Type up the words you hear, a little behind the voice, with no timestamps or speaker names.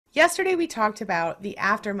Yesterday we talked about the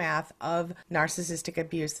aftermath of narcissistic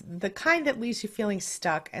abuse, the kind that leaves you feeling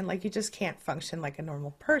stuck and like you just can't function like a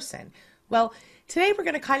normal person. Well, today we're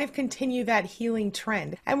going to kind of continue that healing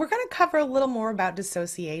trend, and we're going to cover a little more about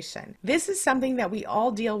dissociation. This is something that we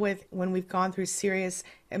all deal with when we've gone through serious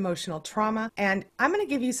emotional trauma, and I'm going to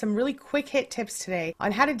give you some really quick hit tips today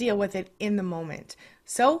on how to deal with it in the moment.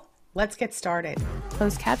 So let's get started.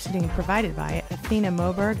 Closed captioning provided by Athena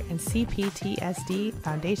Moberg and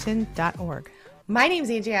CPTSDFoundation.org. My name is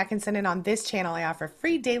AJ Atkinson, and on this channel I offer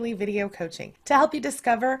free daily video coaching to help you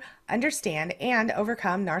discover, understand, and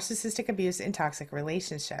overcome narcissistic abuse in toxic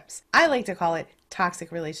relationships. I like to call it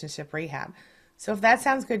toxic relationship rehab. So if that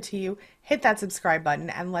sounds good to you, hit that subscribe button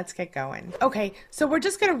and let's get going. Okay, so we're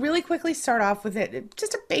just going to really quickly start off with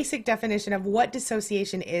just a basic definition of what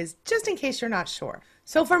dissociation is, just in case you're not sure.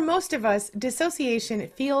 So for most of us, dissociation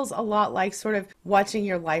feels a lot like sort of watching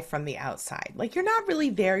your life from the outside. Like you're not really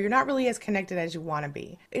there, you're not really as connected as you want to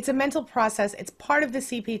be. It's a mental process, it's part of the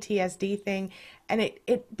CPTSD thing, and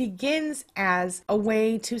it begins as a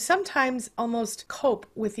way to sometimes almost cope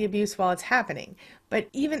with the abuse while it's happening. But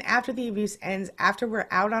even after the abuse ends, after we're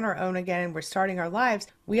out on our own again and we're starting our lives,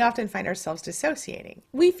 we often find ourselves dissociating.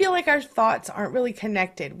 We feel like our thoughts aren't really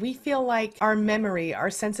connected. We feel like our memory, our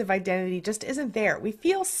sense of identity just isn't there. We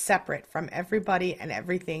feel separate from everybody and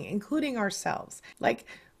everything, including ourselves. Like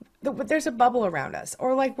there's a bubble around us,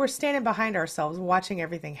 or like we're standing behind ourselves watching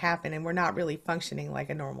everything happen and we're not really functioning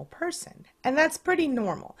like a normal person. And that's pretty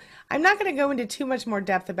normal. I'm not going to go into too much more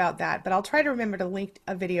depth about that, but I'll try to remember to link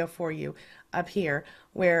a video for you up here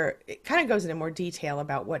where it kind of goes into more detail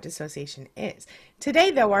about what dissociation is.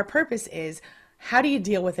 Today, though, our purpose is how do you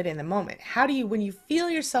deal with it in the moment? How do you, when you feel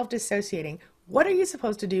yourself dissociating, what are you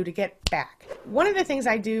supposed to do to get back? One of the things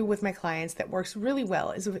I do with my clients that works really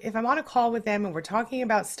well is if I'm on a call with them and we're talking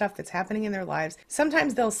about stuff that's happening in their lives,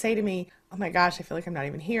 sometimes they'll say to me, oh my gosh, I feel like I'm not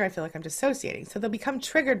even here. I feel like I'm dissociating. So they'll become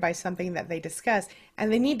triggered by something that they discuss and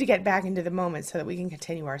they need to get back into the moment so that we can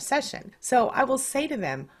continue our session. So I will say to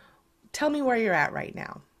them, tell me where you're at right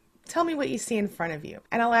now. Tell me what you see in front of you.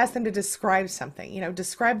 And I'll ask them to describe something,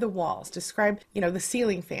 describe the walls, describe, the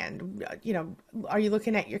ceiling fan, are you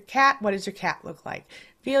looking at your cat? What does your cat look like?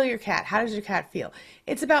 Feel your cat. How does your cat feel?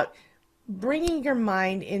 It's about bringing your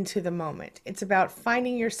mind into the moment. It's about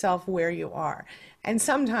finding yourself where you are. And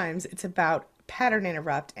sometimes it's about pattern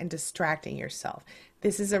interrupt and distracting yourself.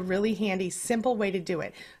 This is a really handy, simple way to do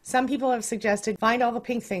it. Some people have suggested find all the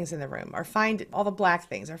pink things in the room, or find all the black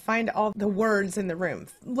things, or find all the words in the room.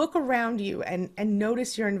 Look around you and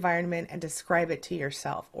notice your environment and describe it to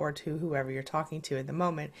yourself or to whoever you're talking to in the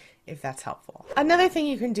moment, if that's helpful. Another thing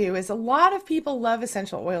you can do is a lot of people love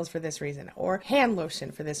essential oils for this reason, or hand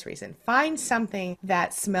lotion for this reason. Find something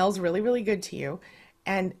that smells really, really good to you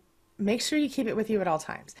and make sure you keep it with you at all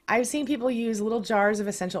times. I've seen people use little jars of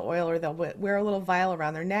essential oil, or they'll wear a little vial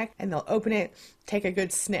around their neck and they'll open it, take a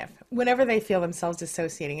good sniff whenever they feel themselves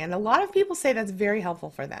dissociating. And a lot of people say that's very helpful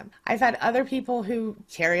for them. I've had other people who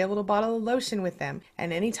carry a little bottle of lotion with them,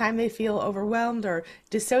 and anytime they feel overwhelmed or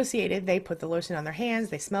dissociated, they put the lotion on their hands,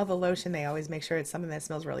 they smell the lotion, they always make sure it's something that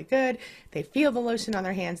smells really good, they feel the lotion on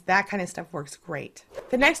their hands. That kind of stuff works great.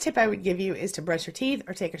 The next tip I would give you is to brush your teeth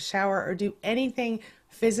or take a shower or do anything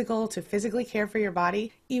physical to physically care for your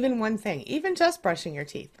body, even one thing, even just brushing your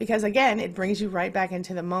teeth, because again, it brings you right back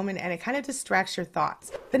into the moment and it kind of distracts your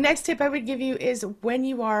thoughts. The next tip I would give you is when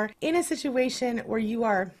you are in a situation where you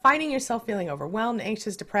are finding yourself feeling overwhelmed,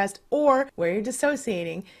 anxious, depressed, or where you're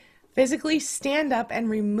dissociating, physically stand up and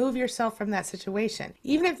remove yourself from that situation.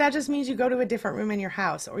 Even if that just means you go to a different room in your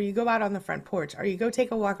house, or you go out on the front porch, or you go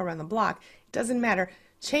take a walk around the block, it doesn't matter.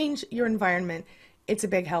 Change your environment. It's a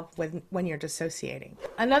big help when you're dissociating.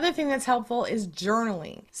 Another thing that's helpful is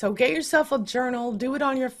journaling. So get yourself a journal, do it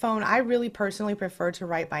on your phone. I really personally prefer to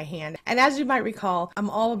write by hand. And as you might recall, I'm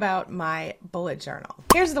all about my bullet journal.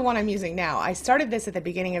 Here's the one I'm using now. I started this at the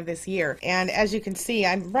beginning of this year. And as you can see,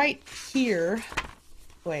 I'm right here.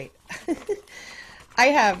 Wait, I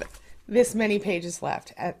have this many pages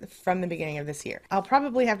left from the beginning of this year. I'll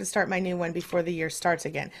probably have to start my new one before the year starts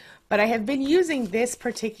again. But I have been using this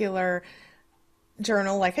particular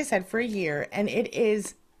journal, like I said, for a year, and it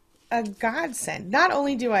is a godsend. Not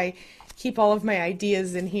only do I keep all of my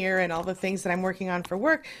ideas in here and all the things that I'm working on for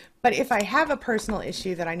work, but if I have a personal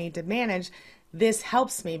issue that I need to manage, this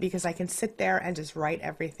helps me because I can sit there and just write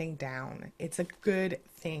everything down. It's a good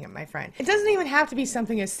thing, my friend. It doesn't even have to be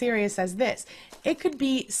something as serious as this. It could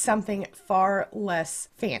be something far less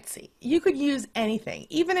fancy. You could use anything,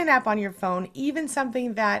 even an app on your phone, even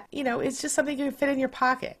something that, is just something you can fit in your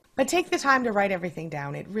pocket. But take the time to write everything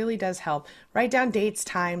down. It really does help. Write down dates,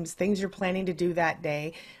 times, things you're planning to do that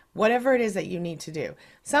day, whatever it is that you need to do.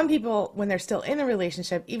 Some people, when they're still in a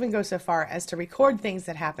relationship, even go so far as to record things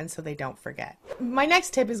that happen so they don't forget. My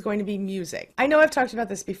next tip is going to be music. I know I've talked about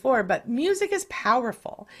this before, but music is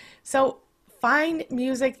powerful. So find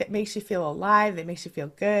music that makes you feel alive, that makes you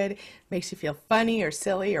feel good, makes you feel funny or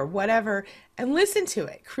silly or whatever, and listen to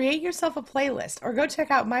it. Create yourself a playlist, or go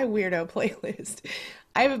check out my weirdo playlist.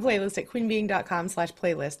 I have a playlist at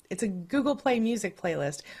queenbeing.com/playlist. It's a Google Play Music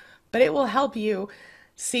playlist, but it will help you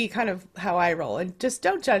see kind of how I roll. And just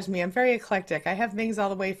don't judge me. I'm very eclectic. I have things all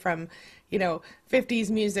the way from,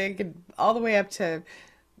 50s music and all the way up to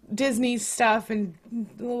Disney stuff and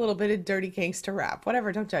a little bit of dirty gangster rap.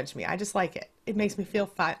 Whatever, don't judge me. I just like it. It makes me feel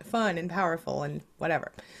fun and powerful and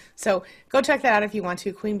whatever. So go check that out if you want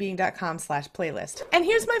to, queenbeing.com/playlist. And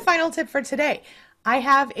here's my final tip for today. I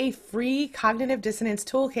have a free cognitive dissonance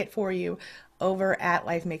toolkit for you over at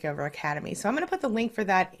Life Makeover Academy. So I'm going to put the link for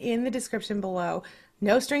that in the description below.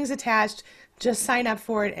 No strings attached. Just sign up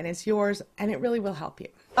for it and it's yours, and it really will help you.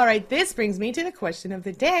 All right, this brings me to the question of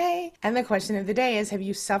the day. And the question of the day is, have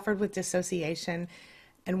you suffered with dissociation?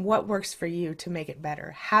 And what works for you to make it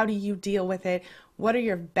better? How do you deal with it? What are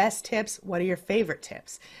your best tips? What are your favorite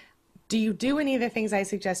tips? Do you do any of the things I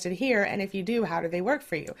suggested here? And if you do, how do they work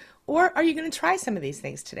for you? Or are you going to try some of these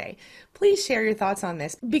things today? Please share your thoughts on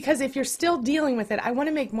this, because if you're still dealing with it, I want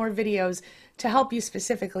to make more videos to help you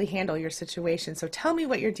specifically handle your situation. So tell me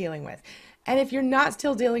what you're dealing with. And if you're not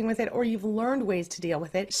still dealing with it, or you've learned ways to deal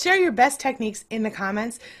with it, share your best techniques in the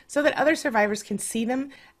comments so that other survivors can see them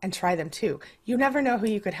and try them too. You never know who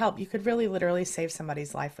you could help. You could really literally save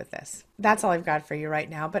somebody's life with this. That's all I've got for you right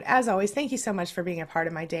now. But as always, thank you so much for being a part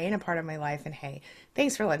of my day and a part of my life. And hey,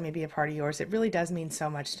 thanks for letting me be a part of yours. It really does mean so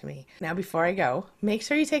much to me. Now, before I go, make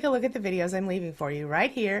sure you take a look at the videos I'm leaving for you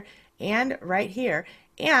right here and right here.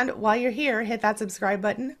 And while you're here, hit that subscribe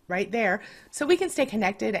button right there so we can stay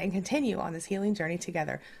connected and continue on this healing journey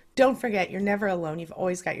together. Don't forget, you're never alone. You've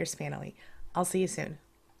always got your family. I'll see you soon.